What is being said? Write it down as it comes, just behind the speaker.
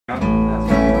You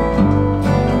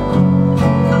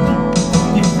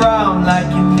frown like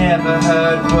you never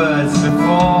heard words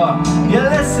before. You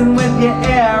listen with your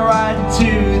ear right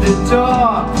to the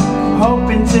door,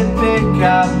 hoping to pick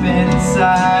up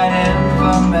inside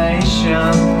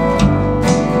information.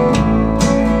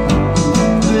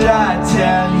 But I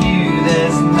tell you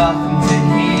there's nothing to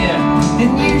hear,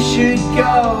 and you should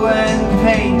go and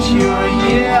paint your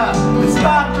year with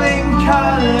sparkling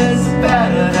colors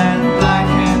better than black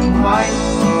and white.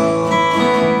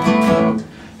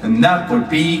 And that would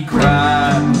be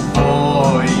grand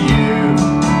for you.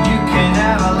 You can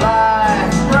have a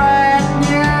life brand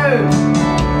new,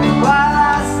 while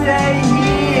I stay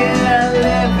here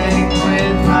living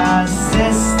with my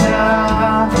sister.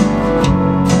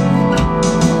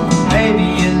 Maybe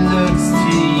it looks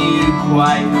to you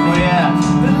quite queer,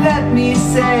 but let me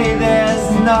say there's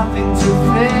nothing to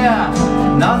fear.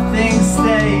 Nothing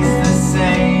stays the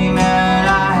same, and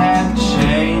I have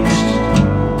changed.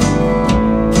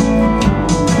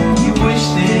 You wish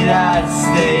that I'd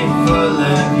stay full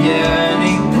of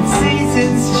yearning, but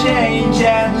seasons change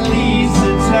and leaves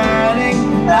are turning.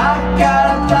 I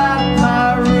gotta plant my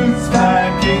roots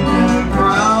back in the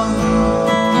ground,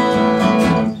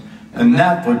 and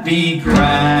that would be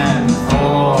grand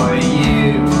for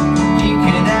you. You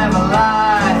can have a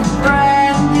life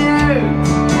brand new,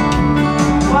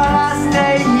 while I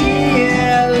stay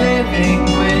here living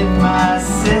with my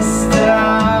sister.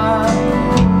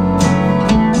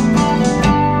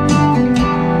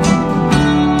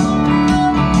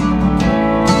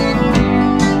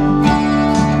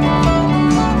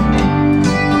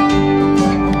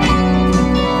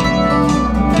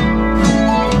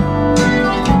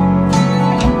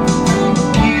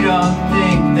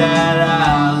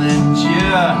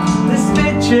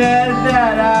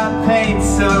 That I paint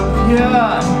so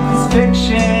pure is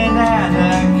fiction and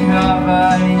a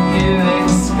cover, you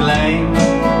exclaim.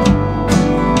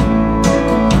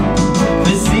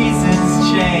 The seasons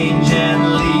change and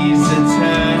leaves are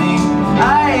turning. I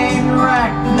ain't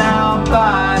racked now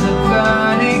by the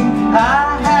burning. I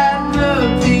have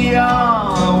moved beyond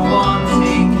the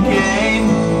wanting game,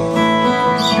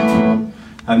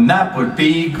 and that would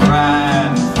be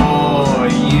grand for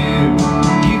you.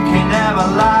 You can have a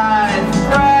life